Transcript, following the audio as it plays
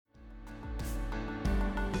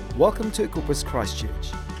Welcome to Equippers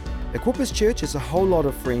Christchurch. Equippers Church is a whole lot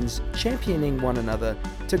of friends championing one another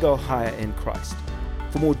to go higher in Christ.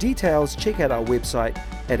 For more details, check out our website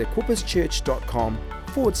at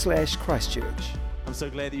equipperschurch.com/Christchurch. I'm so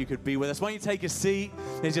glad that you could be with us. Why don't you take a seat?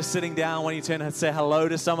 They're just sitting down. Why don't you turn and say hello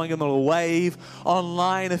to someone, give them a little wave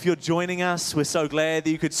online if you're joining us. We're so glad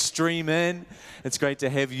that you could stream in. It's great to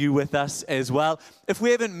have you with us as well. If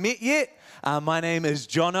we haven't met yet, my name is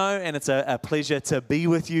Jono, and it's a pleasure to be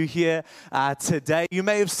with you here today. You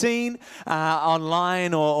may have seen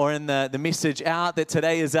online or in the message out that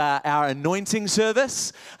today is our anointing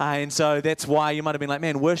service, and so that's why you might have been like,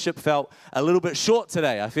 man, worship felt a little bit short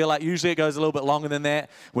today. I feel like usually it goes a little bit longer than that.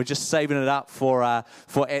 We're just saving it up for at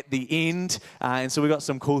the end, and so we've got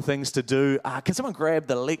some cool things to do. Can someone grab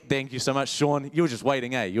the leak? Thank you so much, Sean. You were just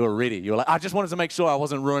waiting, eh? You were ready. You were like, I just wanted to make sure I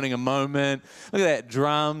wasn't ruining a moment. Look at that,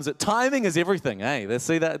 drums. Timing is everything, hey? Let's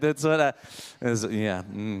see that. That's what.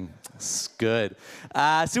 It's good.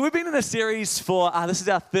 So we've been in a series for this is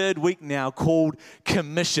our third week now called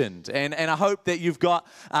Commissioned, and I hope that you've got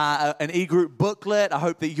an e-group booklet. I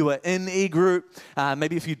hope that you are in e-group.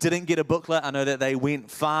 Maybe if you didn't get a booklet, I know that they went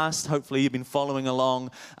fast. Hopefully you've been following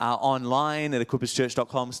along online at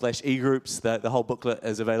equipperschurch.com/e-groups. The whole booklet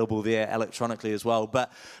is available there electronically as well.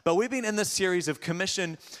 But we've been in this series of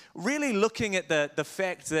Commission, really looking at the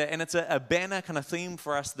fact that, and it's a banner kind of theme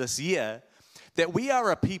for us this year, that we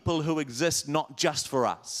are a people who exist not just for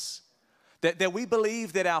us. That we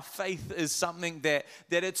believe that our faith is something that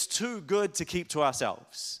it's too good to keep to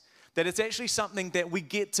ourselves. That it's actually something that we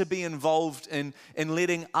get to be involved in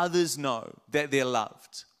letting others know that they're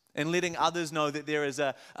loved. And letting others know that there is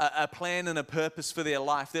a plan and a purpose for their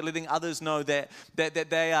life. That letting others know that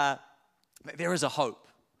there is a hope.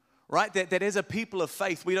 Right? That as a people of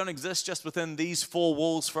faith, we don't exist just within these four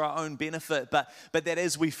walls for our own benefit, but that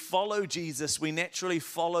as we follow Jesus, we naturally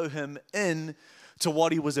follow him in to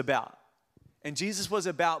what he was about. And Jesus was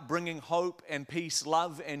about bringing hope and peace,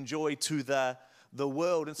 love and joy to the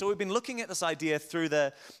world. And so we've been looking at this idea through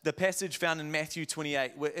the passage found in Matthew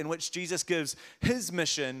 28, in which Jesus gives his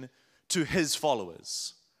mission to his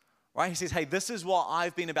followers. Right? He says, hey, this is what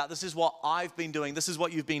I've been about. This is what I've been doing. This is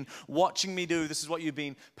what you've been watching me do. This is what you've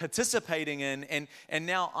been participating in. And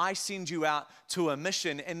now I send you out to a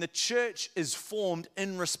mission. And the church is formed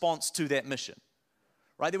in response to that mission.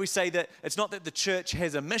 Right? That we say that it's not that the church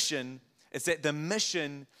has a mission. It's that the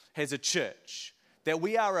mission has a church. That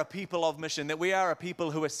we are a people of mission. That we are a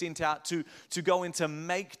people who are sent out to go and to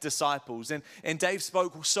make disciples. And Dave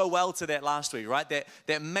spoke so well to that last week, right?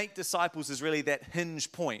 That make disciples is really that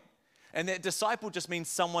hinge point. And that disciple just means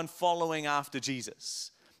someone following after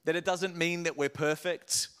Jesus. That it doesn't mean that we're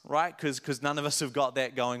perfect, right? Because none of us have got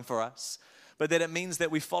that going for us. But that it means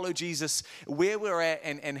that we follow Jesus where we're at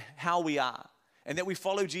and how we are. And that we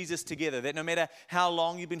follow Jesus together. That no matter how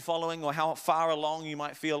long you've been following or how far along you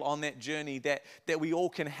might feel on that journey, that we all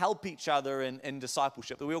can help each other in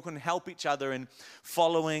discipleship. That we all can help each other in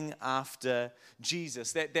following after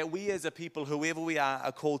Jesus. That we as a people, whoever we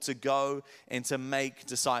are called to go and to make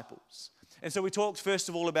disciples. And so we talked first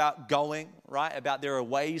of all about going, right? About there are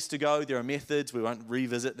ways to go, there are methods. We won't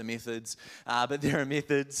revisit the methods, but there are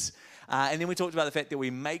methods. And then we talked about the fact that we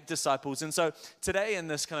make disciples. And so today in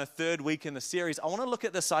this kind of third week in the series, I want to look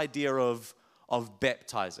at this idea of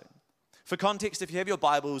baptizing. For context, if you have your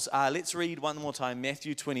Bibles, let's read one more time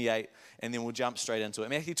Matthew 28, and then we'll jump straight into it.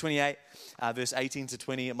 Matthew 28, verse 18 to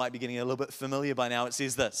 20, it might be getting a little bit familiar by now. It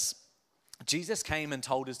says this: Jesus came and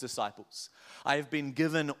told his disciples, I have been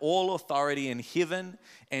given all authority in heaven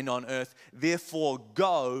and on earth. Therefore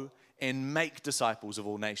go and make disciples of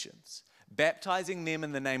all nations, baptizing them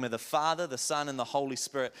in the name of the Father, the Son, and the Holy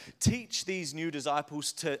Spirit. Teach these new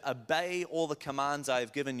disciples to obey all the commands I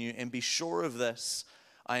have given you, and be sure of this,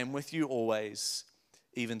 I am with you always,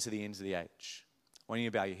 even to the ends of the age. Why don't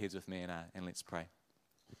you bow your heads with me and let's pray.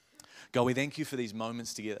 God, we thank you for these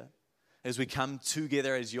moments together as we come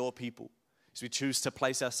together as your people, as we choose to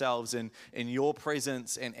place ourselves in your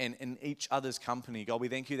presence and in each other's company. God, we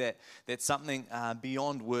thank you that something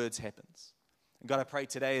beyond words happens. And God, I pray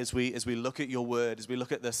today as we look at your word, as we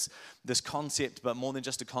look at this concept, but more than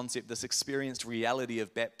just a concept, this experienced reality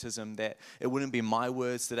of baptism, that it wouldn't be my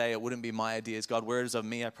words today, it wouldn't be my ideas. God, where it is of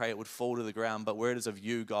me, I pray it would fall to the ground, but where it is of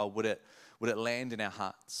you, God, would it land in our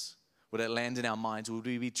hearts? Would it land in our minds? Would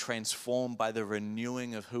we be transformed by the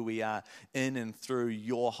renewing of who we are in and through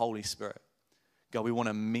your Holy Spirit? God, we want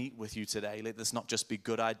to meet with you today. Let this not just be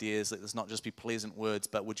good ideas. Let this not just be pleasant words,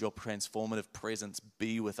 but would your transformative presence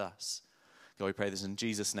be with us? God, we pray this in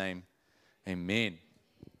Jesus' name. Amen.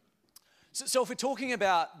 So if we're talking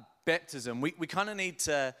about baptism, we kind of need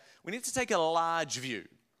to take a large view,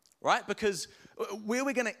 right? Because where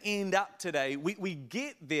we're going to end up today, we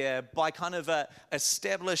get there by kind of a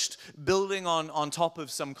established building on top of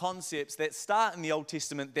some concepts that start in the Old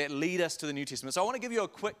Testament that lead us to the New Testament. So I want to give you a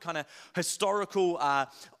quick kind of historical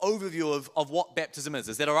overview of what baptism is.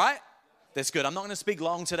 Is that all right? That's good. I'm not going to speak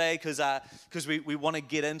long today because we want to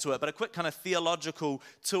get into it, but a quick kind of theological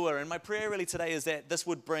tour. And my prayer really today is that this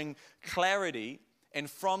would bring clarity, and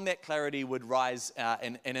from that clarity would rise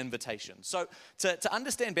an invitation. So to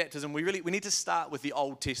understand baptism, we need to start with the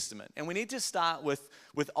Old Testament. And we need to start with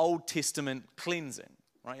Old Testament cleansing.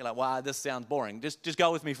 Right? You're like, wow, this sounds boring. Just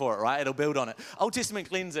go with me for it, right? It'll build on it. Old Testament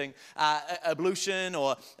cleansing, ablution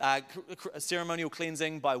or ceremonial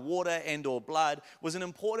cleansing by water and or blood was an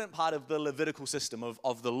important part of the Levitical system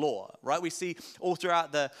of the law, right? We see all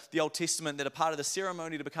throughout the Old Testament that a part of the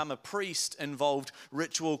ceremony to become a priest involved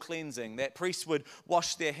ritual cleansing. That priests would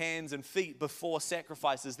wash their hands and feet before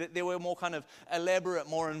sacrifices. That there were more kind of elaborate,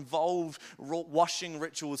 more involved washing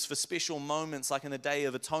rituals for special moments like in the Day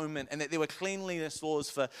of Atonement, and that there were cleanliness laws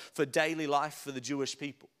for daily life for the Jewish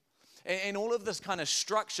people. And all of this kind of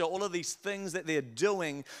structure, all of these things that they're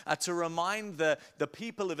doing are to remind the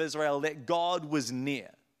people of Israel that God was near,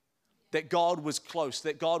 that God was close,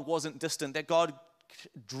 that God wasn't distant, that God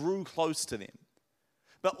drew close to them.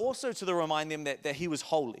 But also to remind them that he was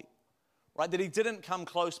holy, right? That he didn't come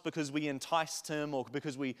close because we enticed him or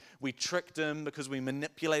because we tricked him, because we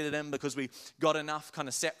manipulated him, because we got enough kind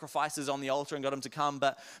of sacrifices on the altar and got him to come,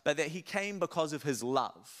 but that he came because of his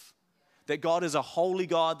love. That God is a holy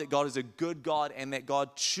God, that God is a good God, and that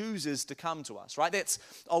God chooses to come to us, right? That's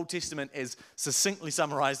Old Testament as succinctly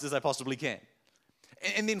summarized as I possibly can.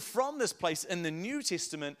 And then from this place in the New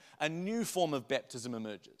Testament, a new form of baptism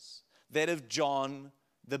emerges, that of John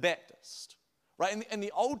the Baptist. Right? In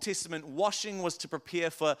the Old Testament, washing was to prepare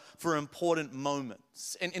for important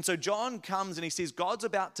moments. And so John comes and he says, God's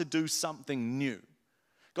about to do something new.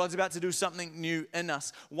 God's about to do something new in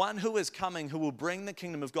us. One who is coming, who will bring the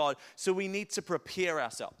kingdom of God. So we need to prepare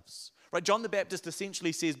ourselves. Right? John the Baptist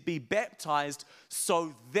essentially says, be baptized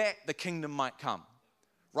so that the kingdom might come.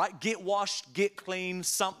 Right? Get washed, get clean,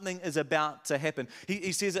 something is about to happen.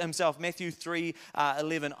 He says it himself, Matthew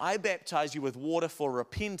 3:11, I baptize you with water for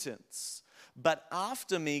repentance. But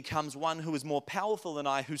after me comes one who is more powerful than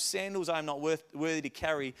I, whose sandals I am not worthy to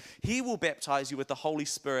carry. He will baptize you with the Holy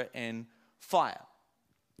Spirit and fire.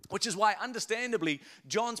 Which is why, understandably,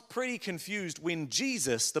 John's pretty confused when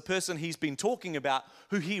Jesus, the person he's been talking about,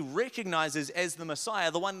 who he recognizes as the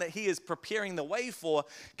Messiah, the one that he is preparing the way for,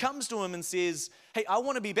 comes to him and says, hey, I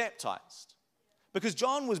want to be baptized. Because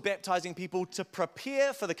John was baptizing people to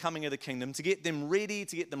prepare for the coming of the kingdom, to get them ready,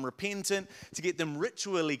 to get them repentant, to get them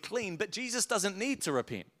ritually clean. But Jesus doesn't need to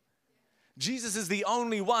repent. Jesus is the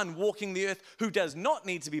only one walking the earth who does not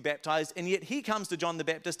need to be baptized, and yet he comes to John the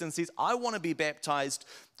Baptist and says, I want to be baptized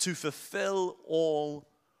to fulfill all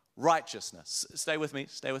righteousness. Stay with me,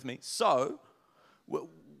 stay with me. So,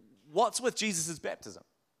 what's with Jesus' baptism?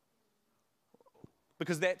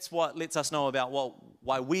 Because that's what lets us know about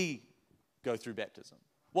why we go through baptism.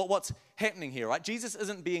 What's happening here, right? Jesus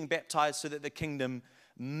isn't being baptized so that the kingdom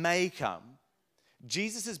may come.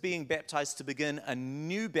 Jesus is being baptized to begin a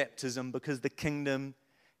new baptism because the kingdom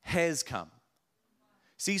has come.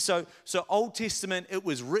 See, so Old Testament, it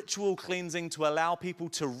was ritual cleansing to allow people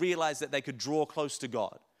to realize that they could draw close to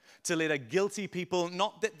God. To let a guilty people,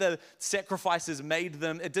 not that the sacrifices made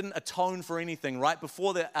them, it didn't atone for anything, right?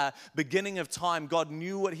 Before the beginning of time, God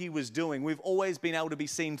knew what he was doing. We've always been able to be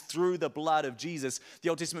seen through the blood of Jesus. The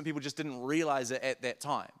Old Testament people just didn't realize it at that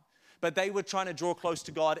time. But they were trying to draw close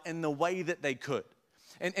to God in the way that they could.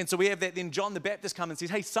 And so we have that. Then John the Baptist comes and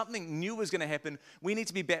says, hey, something new is going to happen. We need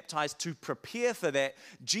to be baptized to prepare for that.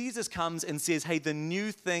 Jesus comes and says, hey, the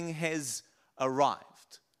new thing has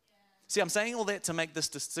arrived. See, I'm saying all that to make this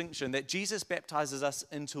distinction that Jesus baptizes us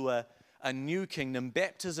into a new kingdom.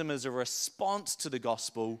 Baptism is a response to the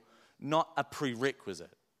gospel, not a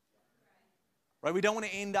prerequisite. Right? We don't want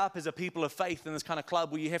to end up as a people of faith in this kind of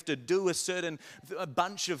club where you have to do a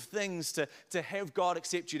bunch of things to have God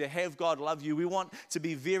accept you, to have God love you. We want to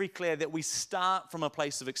be very clear that we start from a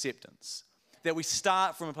place of acceptance. That we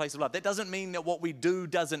start from a place of love. That doesn't mean that what we do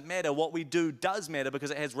doesn't matter. What we do does matter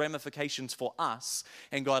because it has ramifications for us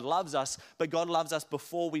and God loves us, but God loves us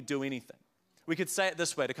before we do anything. We could say it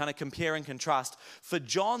this way to kind of compare and contrast. For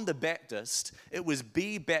John the Baptist, it was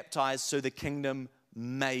be baptized so the kingdom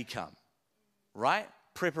may come, right?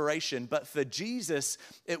 Preparation. But for Jesus,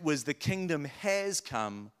 it was the kingdom has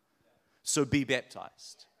come, so be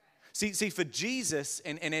baptized. See, for Jesus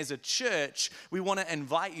and as a church, we want to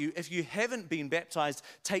invite you, if you haven't been baptized,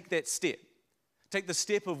 take that step. Take the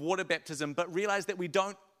step of water baptism, but realize that we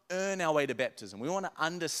don't earn our way to baptism. We want to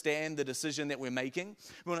understand the decision that we're making.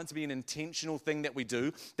 We want it to be an intentional thing that we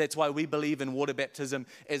do. That's why we believe in water baptism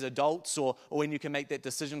as adults, or when you can make that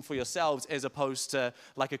decision for yourselves, as opposed to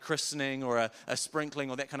like a christening or a sprinkling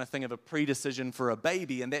or that kind of thing of a pre-decision for a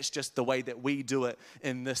baby. And that's just the way that we do it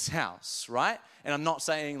in this house, right? And I'm not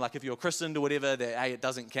saying like if you're christened or whatever that, hey, it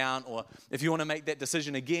doesn't count, or if you want to make that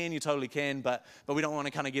decision again, you totally can, but we don't want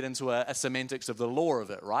to kind of get into a semantics of the law of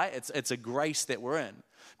it, right? It's a grace that we're in.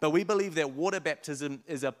 But we believe that water baptism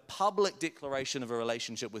is a public declaration of a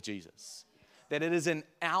relationship with Jesus, that it is an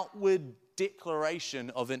outward declaration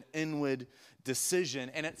of an inward decision,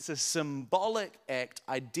 and it's a symbolic act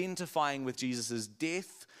identifying with Jesus'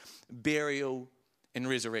 death, burial, and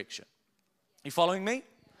resurrection. You following me?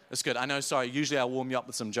 It's good. I know, sorry, usually I warm you up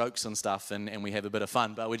with some jokes and stuff and we have a bit of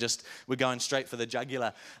fun, but we're going straight for the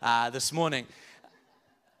jugular this morning.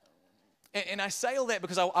 And I say all that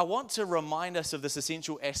because I want to remind us of this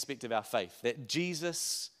essential aspect of our faith, that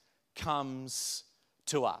Jesus comes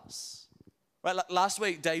to us. Right? Last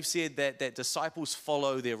week, Dave said that disciples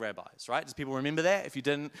follow their rabbis, right? Does people remember that? If you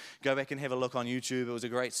didn't, go back and have a look on YouTube. It was a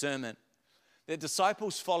great sermon. That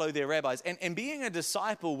disciples follow their rabbis. And being a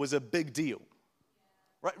disciple was a big deal.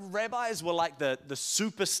 Right? Rabbis were like the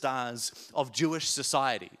superstars of Jewish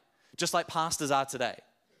society, just like pastors are today.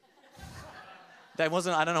 I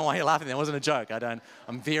don't know why you're laughing. That wasn't a joke.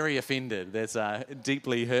 I'm very offended. That's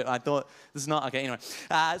deeply hurt. I thought, this is not, okay, anyway.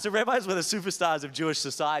 So rabbis were the superstars of Jewish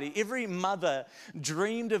society. Every mother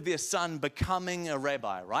dreamed of their son becoming a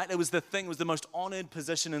rabbi, right? It was the most honored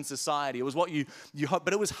position in society. It was what you hoped,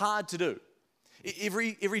 but it was hard to do.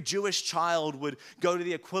 Every Jewish child would go to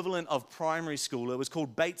the equivalent of primary school. It was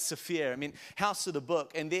called Beit Sefer, house of the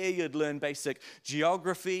book. And there you'd learn basic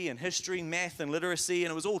geography and history, math and literacy.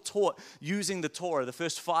 And it was all taught using the Torah, the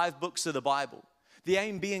first 5 books of the Bible. The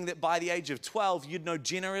aim being that by the age of 12, you'd know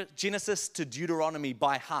Genesis to Deuteronomy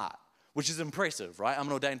by heart, which is impressive, right? I'm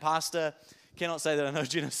an ordained pastor. Cannot say that I know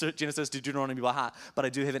Genesis to Deuteronomy by heart, but I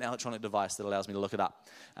do have an electronic device that allows me to look it up.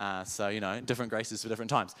 So, different graces for different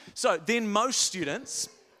times. So then most students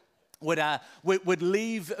would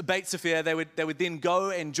leave Beit Sefer. They would then go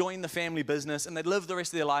and join the family business, and they'd live the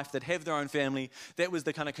rest of their life. They'd have their own family. That was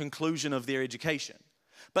the kind of conclusion of their education.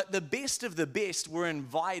 But the best of the best were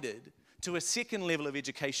invited to a second level of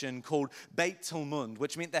education called Beit Talmud,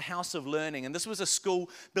 which meant the house of learning. And this was a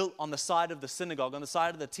school built on the side of the synagogue, on the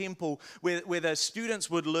side of the temple, where the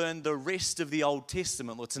students would learn the rest of the Old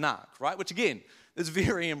Testament, or Tanakh, right? Which again, is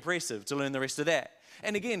very impressive to learn the rest of that.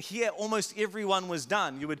 And again, here almost everyone was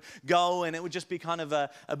done. You would go and it would just be kind of a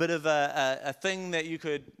bit of a thing that you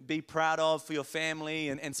could be proud of for your family,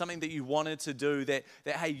 and something that you wanted to do, that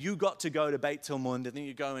hey, you got to go to Beit Talmud, and then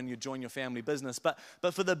you go and you join your family business. But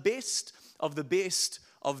for the best of the best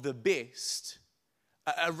of the best,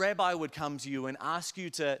 a rabbi would come to you and ask you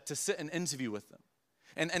to sit and interview with them.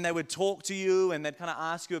 And they would talk to you, and they'd kind of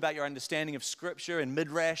ask you about your understanding of Scripture and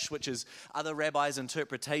Midrash, which is other rabbis'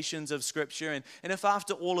 interpretations of Scripture. And if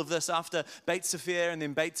after all of this, after Beit Sefer and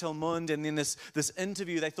then Beit Talmud and then this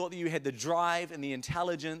interview, they thought that you had the drive and the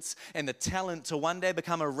intelligence and the talent to one day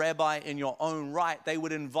become a rabbi in your own right, they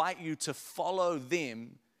would invite you to follow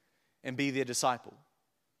them and be their disciple.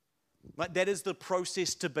 Right? That is the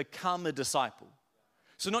process to become a disciple.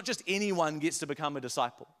 So not just anyone gets to become a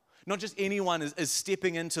disciple. Not just anyone is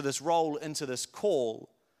stepping into this role, into this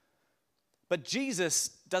call. But Jesus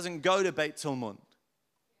doesn't go to Beit Talmud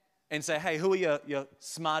and say, hey, who are your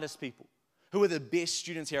smartest people? Who are the best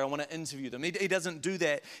students here? I want to interview them. He doesn't do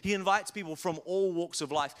that. He invites people from all walks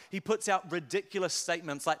of life. He puts out ridiculous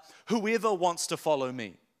statements like, whoever wants to follow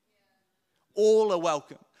me. All are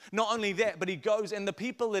welcome. Not only that, but he goes, and the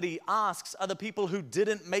people that he asks are the people who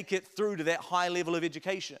didn't make it through to that high level of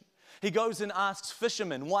education. He goes and asks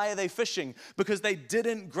fishermen, why are they fishing? Because they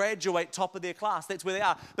didn't graduate top of their class. That's where they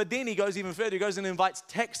are. But then he goes even further. He goes and invites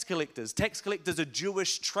tax collectors. Tax collectors are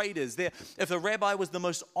Jewish traders. If a rabbi was the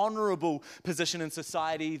most honorable position in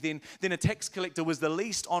society, then a tax collector was the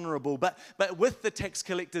least honorable. But with the tax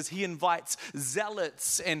collectors, he invites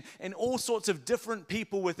zealots and all sorts of different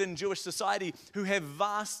people within Jewish society who have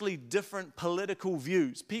vastly different political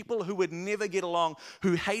views. People who would never get along,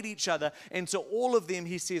 who hate each other. And to all of them,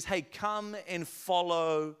 he says, hey, come and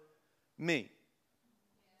follow me.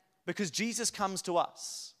 Because Jesus comes to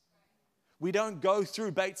us. We don't go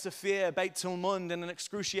through Beit Sefer, Beit Talmud, and an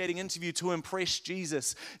excruciating interview to impress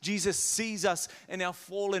Jesus. Jesus sees us in our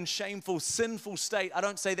fallen, shameful, sinful state. I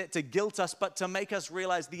don't say that to guilt us, but to make us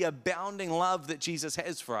realize the abounding love that Jesus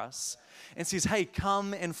has for us. And says, hey,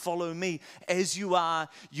 come and follow me. As you are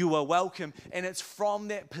welcome. And it's from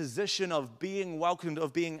that position of being welcomed,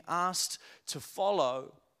 of being asked to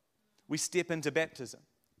follow, we step into baptism.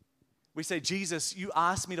 We say, Jesus, you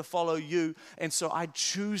asked me to follow you, and so I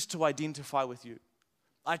choose to identify with you.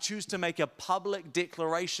 I choose to make a public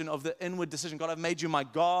declaration of the inward decision. God, I've made you my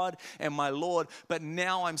God and my Lord, but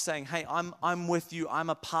now I'm saying, hey, I'm with you. I'm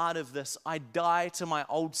a part of this. I die to my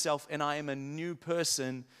old self, and I am a new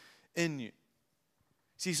person in you.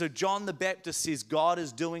 See, so John the Baptist says God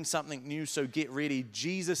is doing something new, so get ready.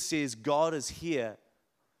 Jesus says God is here.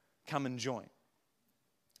 Come and join.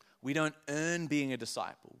 We don't earn being a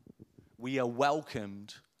disciple. We are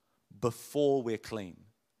welcomed before we're clean.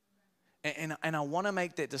 And I want to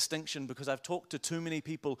make that distinction because I've talked to too many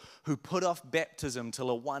people who put off baptism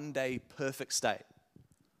till a one-day perfect state.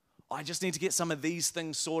 I just need to get some of these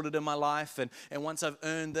things sorted in my life, and once I've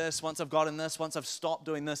earned this, once I've gotten this, once I've stopped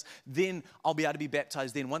doing this, then I'll be able to be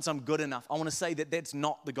baptized then. Once I'm good enough. I want to say that that's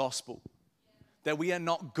not the gospel. That we are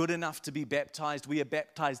not good enough to be baptized. We are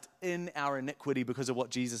baptized in our iniquity because of what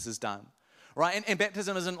Jesus has done. Right? And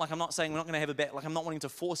baptism isn't like, I'm not saying we're not going to have a like I'm not wanting to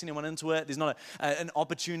force anyone into it. There's not an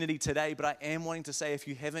opportunity today, but I am wanting to say if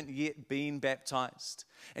you haven't yet been baptized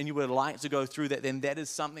and you would like to go through that, then that is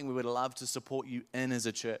something we would love to support you in as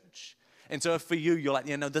a church. And so if for you, you're like,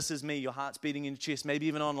 yeah, no, this is me, your heart's beating in your chest, maybe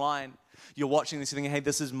even online, you're watching this thinking, hey,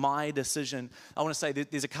 this is my decision. I want to say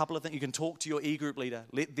that there's a couple of things. You can talk to your e-group leader.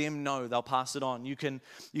 Let them know. They'll pass it on. You can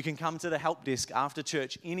come to the help desk after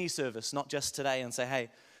church, any service, not just today, and say, hey,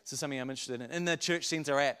 this is something I'm interested in. In the Church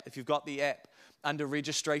Center app, if you've got the app, under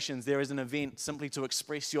registrations, there is an event simply to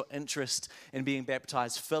express your interest in being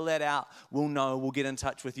baptized. Fill that out. We'll know. We'll get in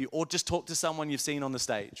touch with you. Or just talk to someone you've seen on the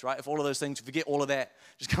stage, right? If all of those things, forget all of that,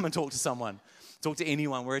 just come and talk to someone. Talk to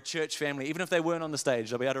anyone. We're a church family. Even if they weren't on the stage,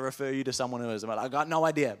 they'll be able to refer you to someone who is. I'm like, I got no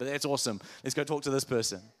idea, but that's awesome. Let's go talk to this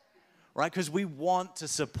person, right? Because we want to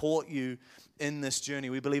support you in this journey.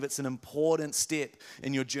 We believe it's an important step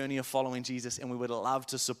in your journey of following Jesus, and we would love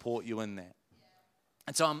to support you in that.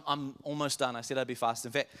 And so I'm almost done. I said I'd be fast.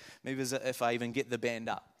 In fact, maybe if I even get the band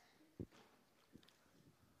up.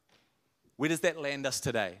 Where does that land us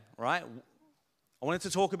today, right? I wanted to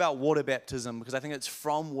talk about water baptism because I think it's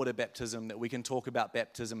from water baptism that we can talk about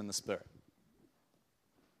baptism in the Spirit.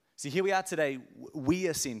 See, here we are today. We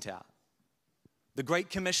are sent out. The Great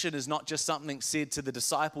Commission is not just something said to the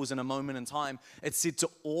disciples in a moment in time. It's said to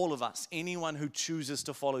all of us, anyone who chooses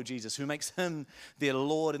to follow Jesus, who makes him their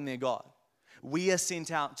Lord and their God. We are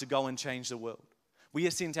sent out to go and change the world. We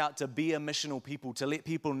are sent out to be a missional people, to let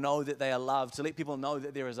people know that they are loved, to let people know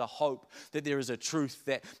that there is a hope, that there is a truth,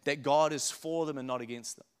 that God is for them and not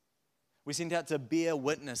against them. We're sent out to bear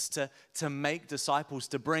witness, to make disciples,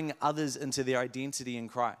 to bring others into their identity in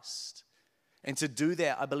Christ. And to do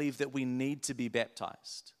that, I believe that we need to be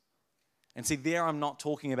baptized. And see, there I'm not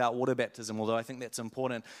talking about water baptism, although I think that's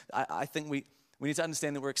important. I think we need to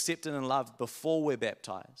understand that we're accepted and loved before we're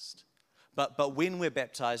baptized. But when we're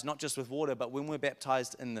baptized, not just with water, but when we're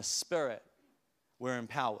baptized in the Spirit, we're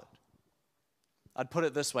empowered. I'd put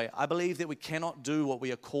it this way. I believe that we cannot do what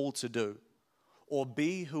we are called to do or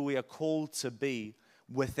be who we are called to be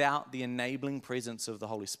without the enabling presence of the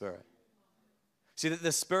Holy Spirit. See, that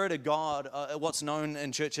the Spirit of God, what's known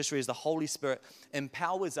in church history as the Holy Spirit,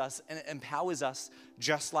 empowers us, and it empowers us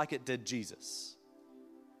just like it did Jesus.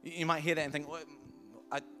 You might hear that and think,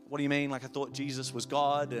 what do you mean? Like, I thought Jesus was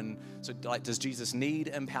God, and so like, does Jesus need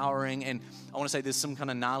empowering? And I want to say there's some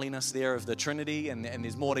kind of gnarliness there of the Trinity, and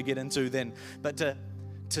there's more to get into then. But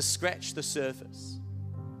to scratch the surface,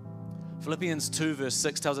 Philippians 2 verse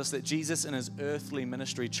 6 tells us that Jesus in his earthly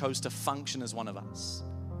ministry chose to function as one of us.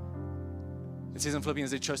 It says in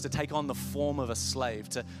Philippians, he chose to take on the form of a slave,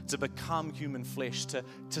 to become human flesh, to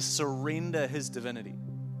surrender his divinity,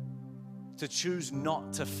 to choose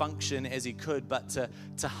not to function as he could, but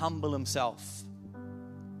to humble himself,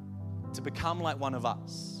 to become like one of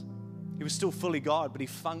us. He was still fully God, but he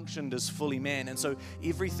functioned as fully man. And so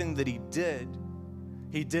everything that he did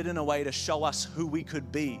in a way to show us who we could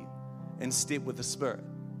be in step with the Spirit.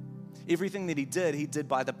 Everything that he did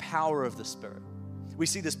by the power of the Spirit. We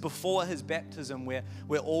see this before his baptism where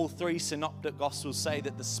all three synoptic gospels say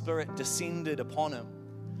that the Spirit descended upon him.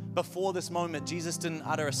 Before this moment, Jesus didn't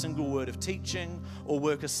utter a single word of teaching or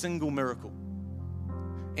work a single miracle.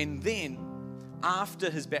 And then, after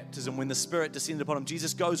his baptism, when the Spirit descended upon him,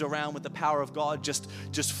 Jesus goes around with the power of God just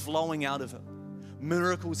flowing out of him.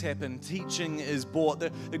 Miracles happen, teaching is brought.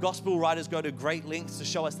 The gospel writers go to great lengths to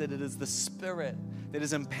show us that it is the Spirit that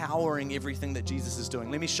is empowering everything that Jesus is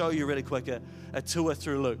doing. Let me show you really quick a tour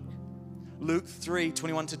through Luke. Luke 3,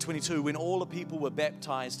 21 to 22, when all the people were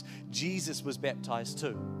baptized, Jesus was baptized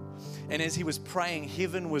too. And as he was praying,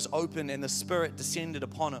 heaven was open and the Spirit descended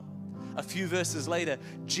upon him. A few verses later,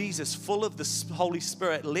 Jesus, full of the Holy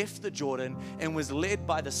Spirit, left the Jordan and was led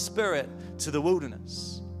by the Spirit to the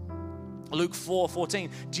wilderness. Luke 4:14,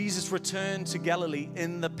 Jesus returned to Galilee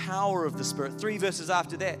in the power of the Spirit. 3 verses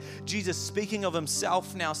after that, Jesus, speaking of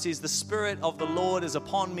himself now, says, the Spirit of the Lord is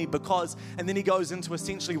upon me because, and then he goes into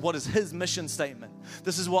essentially what is his mission statement.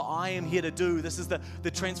 This is what I am here to do. This is the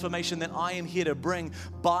transformation that I am here to bring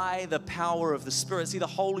by the power of the Spirit. See, the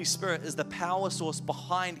Holy Spirit is the power source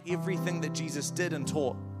behind everything that Jesus did and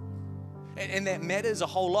taught. And that matters a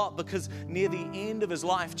whole lot because near the end of his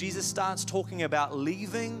life, Jesus starts talking about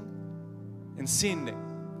leaving and sending.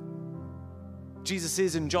 Jesus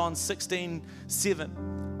says in John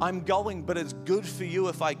 16:7, I'm going, but it's good for you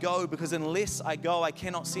if I go, because unless I go, I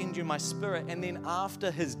cannot send you my Spirit. And then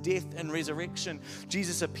after his death and resurrection,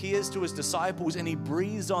 Jesus appears to his disciples and he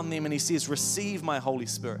breathes on them and he says, receive my Holy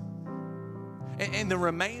Spirit. And the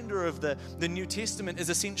remainder of the New Testament is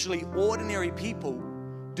essentially ordinary people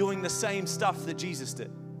doing the same stuff that Jesus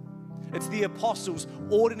did. It's the apostles,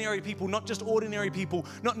 ordinary people, not just ordinary people,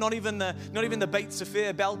 not even the Beit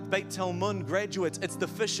Sefer, Beit Talmud graduates. It's the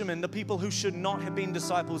fishermen, the people who should not have been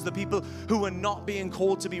disciples, the people who are not being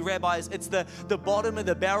called to be rabbis. It's the bottom of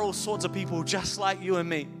the barrel sorts of people just like you and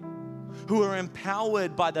me, who are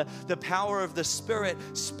empowered by the power of the Spirit,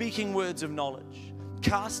 speaking words of knowledge,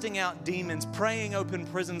 casting out demons, praying open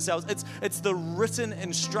prison cells. It's the written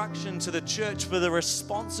instruction to the church for the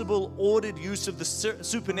responsible, ordered use of the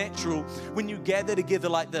supernatural when you gather together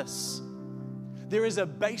like this. There is a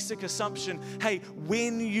basic assumption, hey,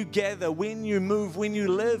 when you gather, when you move, when you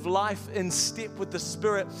live life in step with the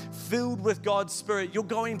Spirit, filled with God's Spirit, you're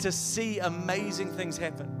going to see amazing things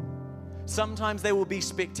happen. Sometimes they will be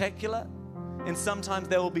spectacular, and sometimes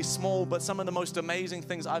they will be small, but some of the most amazing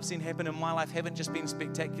things I've seen happen in my life haven't just been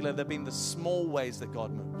spectacular, they've been the small ways that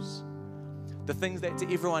God moves. The things that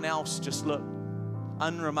to everyone else just look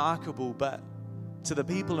unremarkable, but to the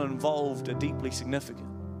people involved are deeply significant.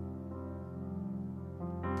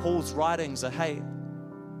 Paul's writings are, hey,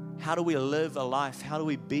 how do we live a life? How do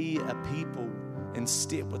we be a people in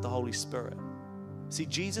step with the Holy Spirit? See,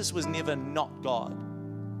 Jesus was never not God,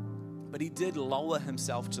 but he did lower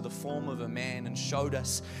himself to the form of a man and showed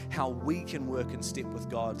us how we can work in step with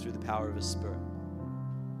God through the power of his Spirit.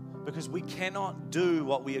 Because we cannot do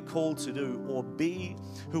what we are called to do or be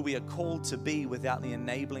who we are called to be without the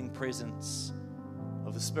enabling presence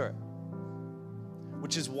of the Spirit.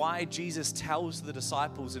 Which is why Jesus tells the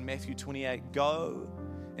disciples in Matthew 28, go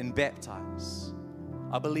and baptize.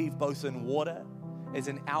 I believe both in water as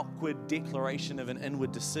an outward declaration of an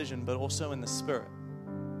inward decision, but also in the Spirit.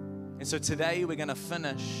 And so today we're going to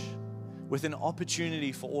finish with an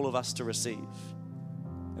opportunity for all of us to receive.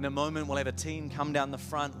 In a moment, we'll have a team come down the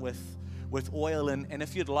front with oil. And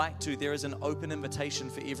if you'd like to, there is an open invitation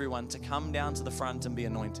for everyone to come down to the front and be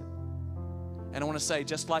anointed. And I want to say,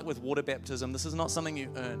 just like with water baptism, this is not something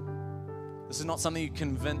you earn. This is not something you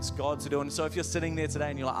convince God to do. And so if you're sitting there today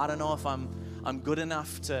and you're like, I don't know if I'm good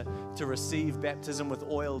enough to receive baptism with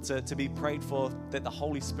oil, to be prayed for, that the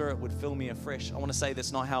Holy Spirit would fill me afresh, I want to say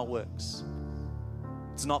that's not how it works.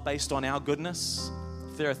 It's not based on our goodness.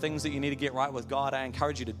 If there are things that you need to get right with God, I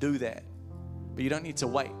encourage you to do that. But you don't need to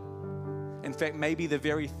wait. In fact, maybe the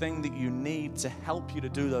very thing that you need to help you to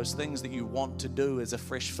do those things that you want to do is a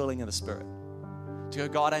fresh filling of the Spirit. To go,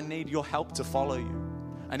 God, I need your help to follow you.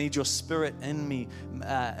 I need your Spirit in me,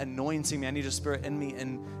 anointing me. I need your Spirit in me,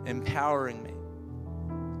 empowering me.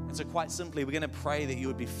 And so quite simply, we're going to pray that you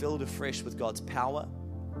would be filled afresh with God's power,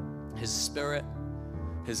 his Spirit,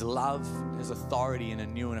 his love, his authority in a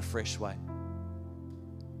new and a fresh way.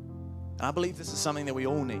 And I believe this is something that we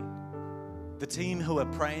all need. The team who are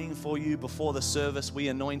praying for you before the service, we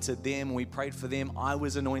anointed them, we prayed for them. I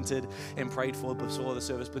was anointed and prayed for before the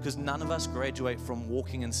service, because none of us graduate from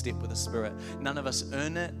walking in step with the Spirit. None of us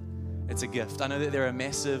earn it. It's a gift. I know that there are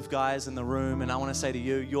massive guys in the room, and I want to say to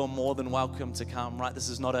you, you're more than welcome to come, right? This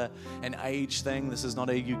is not an age thing. This is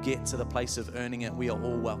not a you get to the place of earning it. We are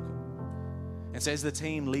all welcome. And so as the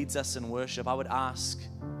team leads us in worship, I would ask,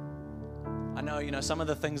 I know, some of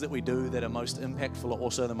the things that we do that are most impactful are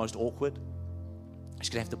also the most awkward. You're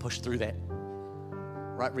just going to have to push through that,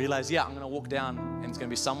 right? Realize, I'm going to walk down, and it's going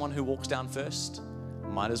to be someone who walks down first.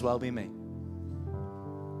 Might as well be me,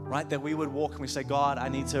 right? That we would walk and we say, God, I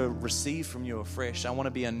need to receive from you afresh. I want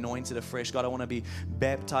to be anointed afresh. God, I want to be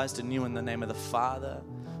baptized anew in the name of the Father,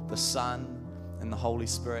 the Son, and the Holy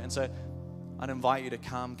Spirit. And so I'd invite you to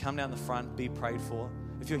come down the front, be prayed for.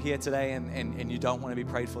 If you're here today and you don't want to be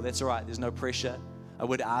prayed for, that's all right. There's no pressure. I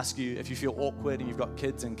would ask you, if you feel awkward and you've got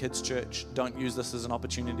kids in kids' church, don't use this as an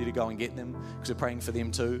opportunity to go and get them, because we're praying for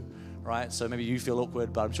them too, right? So maybe you feel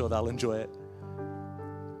awkward, but I'm sure they'll enjoy it.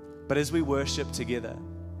 But as we worship together,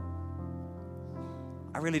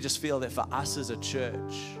 I really just feel that for us as a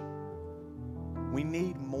church, we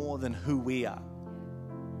need more than who we are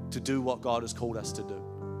to do what God has called us to do.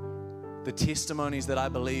 The testimonies that I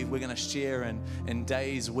believe we're going to share in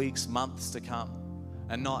days, weeks, months to come.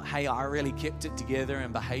 And not, hey, I really kept it together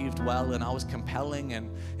and behaved well and I was compelling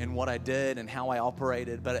in what I did and how I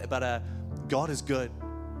operated. But God is good.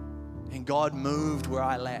 And God moved where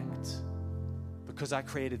I lacked because I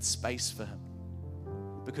created space for Him.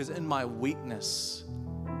 Because in my weakness,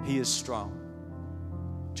 He is strong.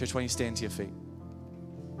 Church, why don't you stand to your feet?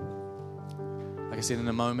 Like I said, in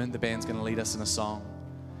a moment, the band's going to lead us in a song.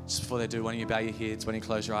 Just before they do, why don't you bow your heads, why don't you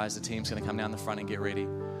close your eyes? The team's going to come down the front and get ready.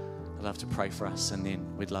 I'd love to pray for us, and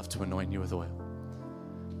then we'd love to anoint you with oil.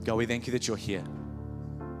 God, we thank you that you're here.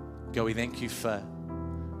 God, we thank you for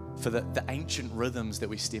the ancient rhythms that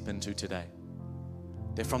we step into today.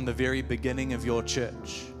 They're from the very beginning of your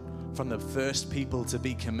church, from the first people to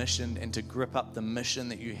be commissioned and to grip up the mission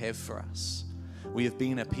that you have for us. We have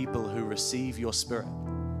been a people who receive your Spirit.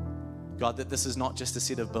 God, that this is not just a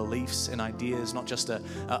set of beliefs and ideas, not just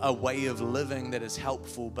a way of living that is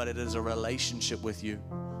helpful, but it is a relationship with you.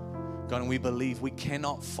 God, and we believe we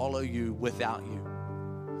cannot follow you without you.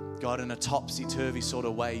 God, in a topsy-turvy sort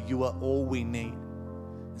of way, you are all we need.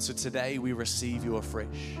 And so today we receive you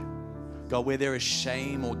afresh. God, where there is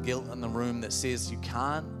shame or guilt in the room that says you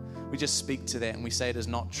can't, we just speak to that and we say it is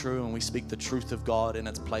not true, and we speak the truth of God in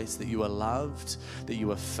its place, that you are loved, that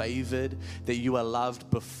you are favored, that you are loved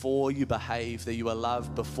before you behave, that you are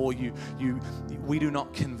loved before we do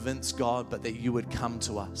not convince God, but that you would come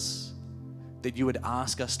to us, that you would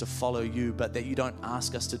ask us to follow you, but that you don't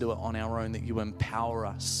ask us to do it on our own, that you empower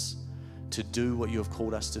us to do what you have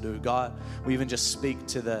called us to do. God, we even just speak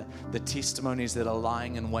to the testimonies that are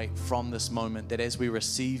lying in wait from this moment, that as we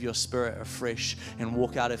receive your Spirit afresh and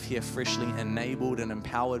walk out of here freshly enabled and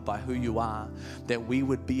empowered by who you are, that we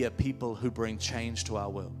would be a people who bring change to our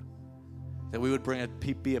world. That we would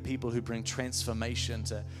be a people who bring transformation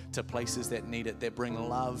to places that need it, that bring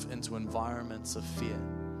love into environments of fear,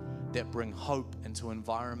 that bring hope into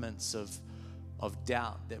environments of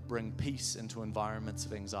doubt, that bring peace into environments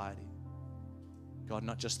of anxiety. God,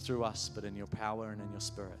 not just through us, but in your power and in your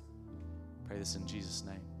Spirit. Pray this in Jesus'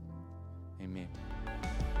 name. Amen.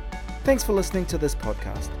 Thanks for listening to this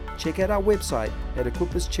podcast. Check out our website at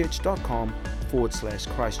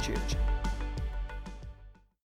equipperschurch.com/Christchurch.